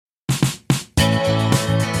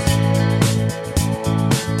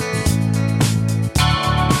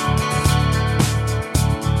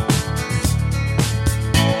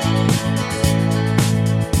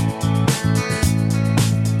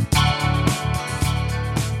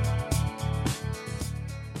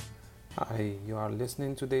Hi, you are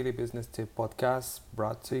listening to Daily Business Tip podcast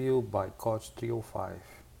brought to you by Coach 305.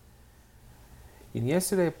 In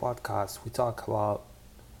yesterday's podcast, we talked about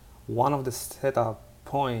one of the setup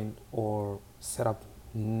point or setup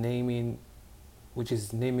naming, which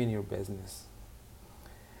is naming your business.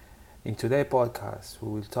 In today's podcast,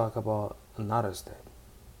 we will talk about another step,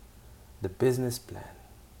 the business plan.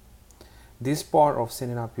 This part of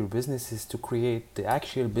setting up your business is to create the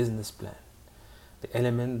actual business plan. The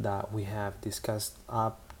element that we have discussed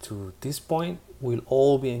up to this point will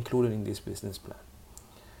all be included in this business plan.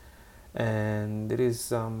 And there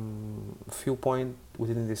is a few points we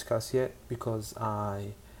didn't discuss yet because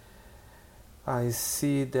I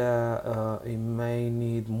see that it may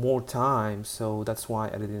need more time, so that's why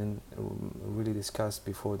I didn't really discuss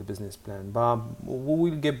before the business plan. But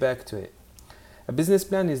we will get back to it. A business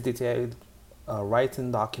plan is detailed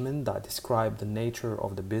written document that describes the nature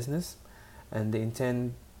of the business and the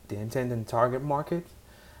intent and target market,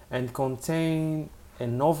 and contain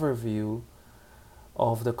an overview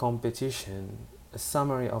of the competition, a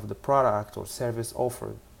summary of the product or service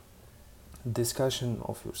offered, discussion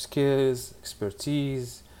of your skills,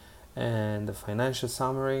 expertise, and the financial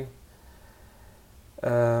summary.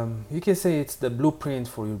 You can say it's the blueprint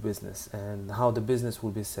for your business and how the business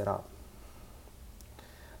will be set up.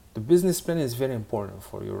 The business plan is very important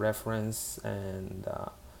for your reference and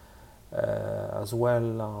as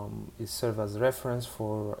well, it serves as reference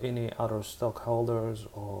for any other stockholders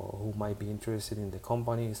or who might be interested in the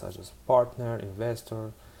company, such as partner,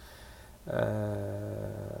 investor.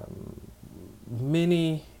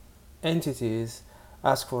 Many entities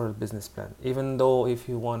ask for a business plan, even though if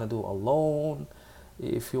you want to do a loan,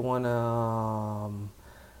 if you want to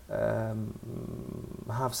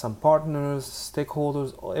have some partners,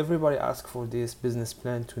 stakeholders, everybody asks for this business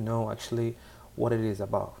plan to know actually what it is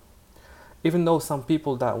about. Even though some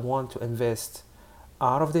people that want to invest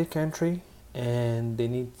out of their country and they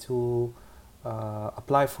need to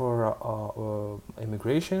apply for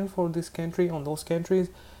immigration for this country, on those countries,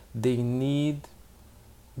 they need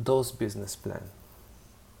those business plan,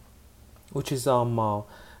 which is for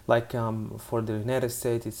the United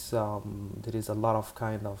States, it's there is a lot of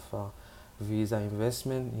kind of visa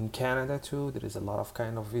investment. In Canada too, there is a lot of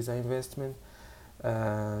kind of visa investment.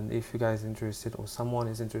 And if you guys interested or someone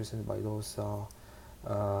is interested by those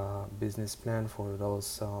business plan for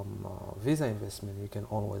those visa investment, you can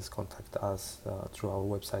always contact us through our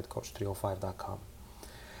website coach305.com.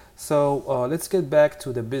 So let's get back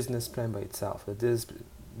to the business plan by itself.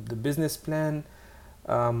 The business plan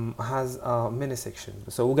has many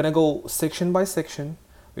sections, so we're gonna go section by section.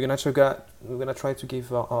 We're gonna try to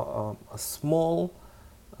give a small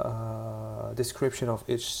description of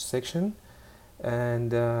each section.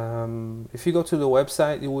 And if you go to the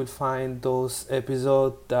website, you will find those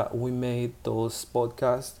episodes that we made, those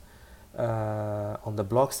podcasts on the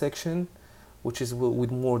blog section, which is with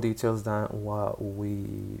more details than what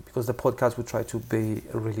because the podcast will try to be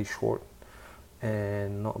really short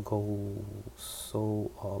and not go so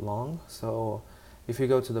long. So if you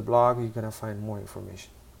go to the blog, you're gonna find more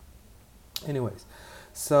information. Anyways,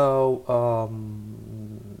 so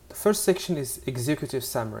the first section is executive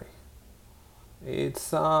summary. It's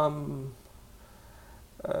 2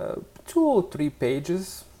 or 3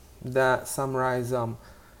 pages that summarize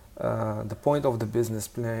the point of the business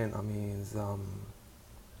plan. I mean,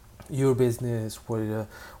 your business, what you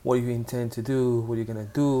intend to do, what you're gonna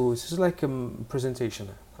do. It's just like a presentation,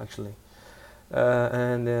 actually,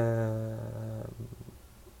 and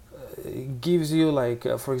it gives you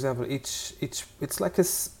for example, each it's like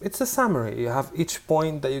it's a summary. You have each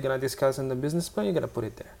point that you're gonna discuss in the business plan. You're gonna put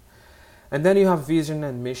it there. And then you have vision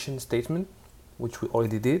and mission statement, which we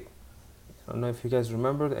already did. I don't know if you guys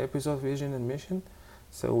remember the episode vision and mission,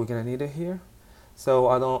 so we're gonna need it here. So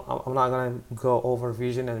I'm not gonna go over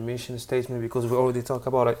vision and mission statement because we already talked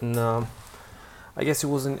about it in I guess it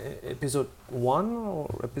was in episode 1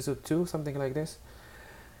 or episode 2, something like this.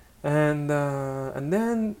 And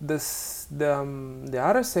then the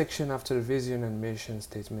other section after vision and mission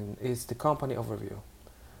statement is the company overview.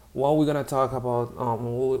 What we're gonna talk about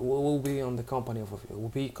will be on the company overview. Will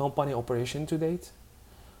be company operation to date.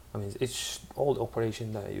 I mean, it's all the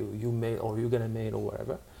operation that you made or you're gonna make or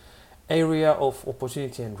whatever. Area of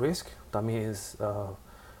opportunity and risk. That means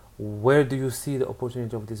where do you see the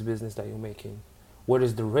opportunity of this business that you're making? Where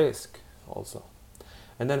is the risk also?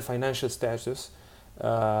 And then financial status.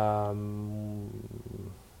 I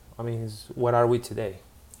mean, where are we today?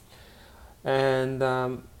 And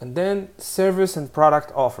then service and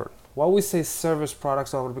product offered. Why we say service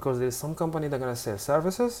products offered? Because there's some company that are gonna sell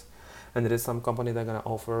services, and there is some company that are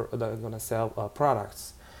gonna sell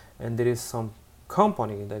products. and there is some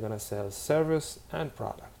company they're gonna sell service and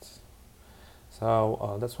products.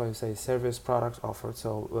 So that's why you say service products offered.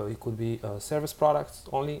 So it could be service products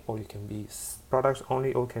only, or it can be products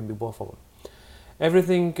only, or it can be both of them.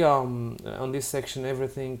 Everything on this section,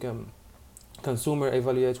 everything consumer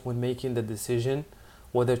evaluates when making the decision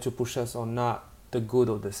whether to push us or not the good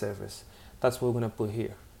or the service. That's what we're gonna put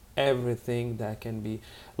here. Everything that can be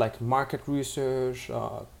like market research,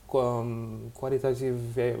 qualitative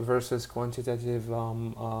versus quantitative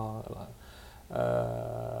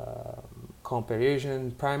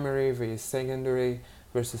comparison, primary versus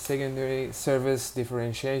secondary, service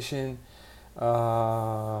differentiation,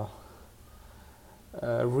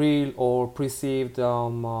 real or perceived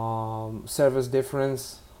service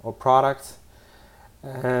difference or product,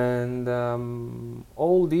 and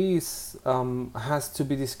all these has to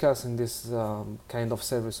be discussed in this kind of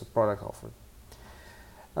service or product offered.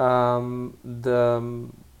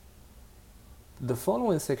 The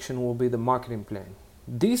following section will be the marketing plan.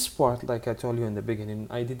 This part, like I told you in the beginning,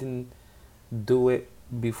 I didn't do it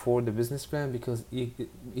before the business plan because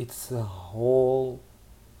it's a whole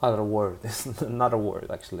other word. It's not a word,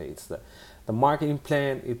 actually. It's the marketing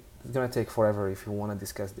plan. It's gonna take forever if you want to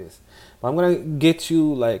discuss this, but I'm gonna get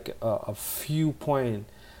you like a few points.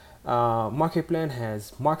 Market plan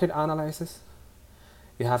has market analysis.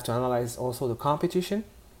 You have to analyze also the competition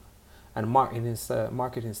and marketing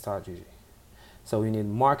strategy. So you need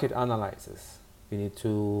market analysis. You need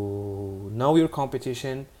to know your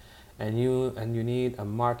competition, and you need a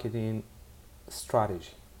marketing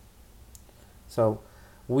strategy. So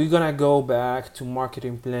we're gonna go back to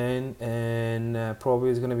marketing plan, and probably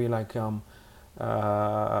it's gonna be like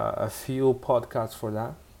a few podcasts for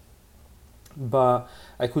that. But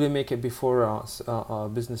I couldn't make it before a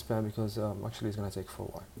business plan because actually it's gonna take for a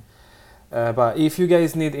while. But if you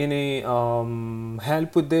guys need any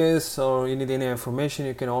help with this, or you need any information,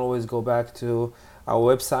 you can always go back to our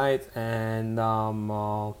website and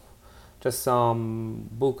just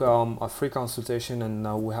book a free consultation, and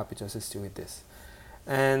we're happy to assist you with this.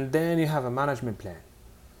 And then you have a management plan.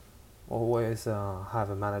 Always have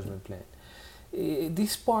a management plan.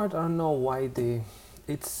 This part, I don't know why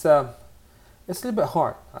it's a little bit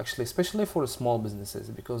hard, actually, especially for small businesses,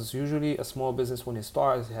 because usually a small business, when it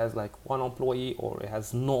starts, it has like one employee, or it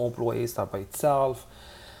has no employees, start by itself.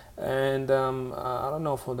 And I don't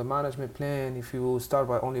know, for the management plan, if you start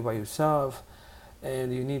only by yourself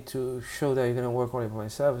and you need to show that you're going to work only by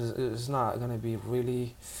yourself, it's not going to be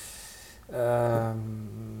really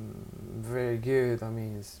very good.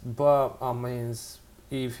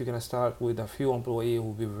 If you're going to start with a few employees, it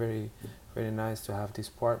will be very, very nice to have this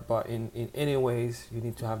part. But in any ways, you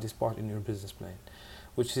need to have this part in your business plan,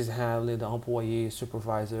 which is having the employee,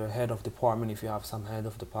 supervisor, head of department, if you have some head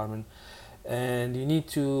of department. And you need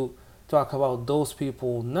to talk about those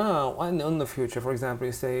people now and in the future. For example,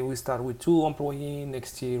 you say we start with 2 employees,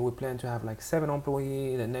 next year we plan to have like 7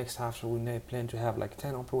 employees, the next half we plan to have like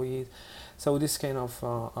 10 employees. So this kind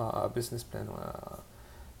of business plan,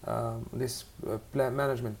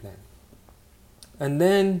 management plan. And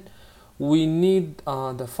then we need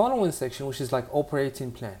the following section, which is like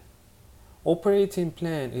operating plan. Operating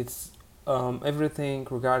plan, it's everything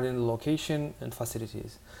regarding the location and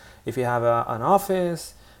facilities. If you have an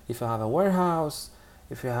office, if you have a warehouse,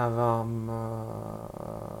 if you have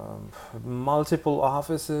multiple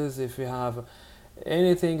offices, if you have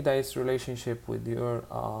anything that is relationship with your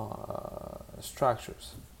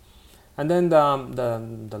structures. And then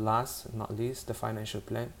the last, not least, the financial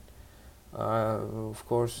plan. Of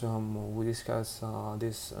course, we discuss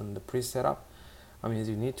this in the pre-setup.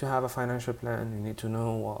 You need to have a financial plan. You need to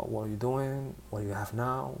know what you're doing, what you have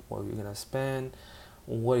now, what you're gonna spend,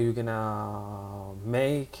 what you're gonna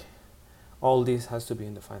make. All this has to be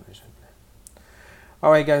in the financial plan.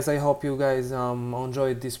 Alright guys, I hope you guys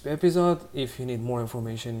enjoyed this episode. If you need more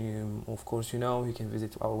information, of course you can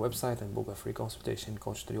visit our website and book a free consultation,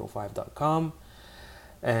 coach305.com.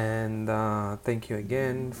 And thank you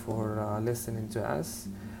again for listening to us.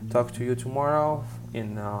 Talk to you tomorrow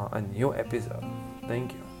in a new episode.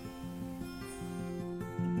 Thank you.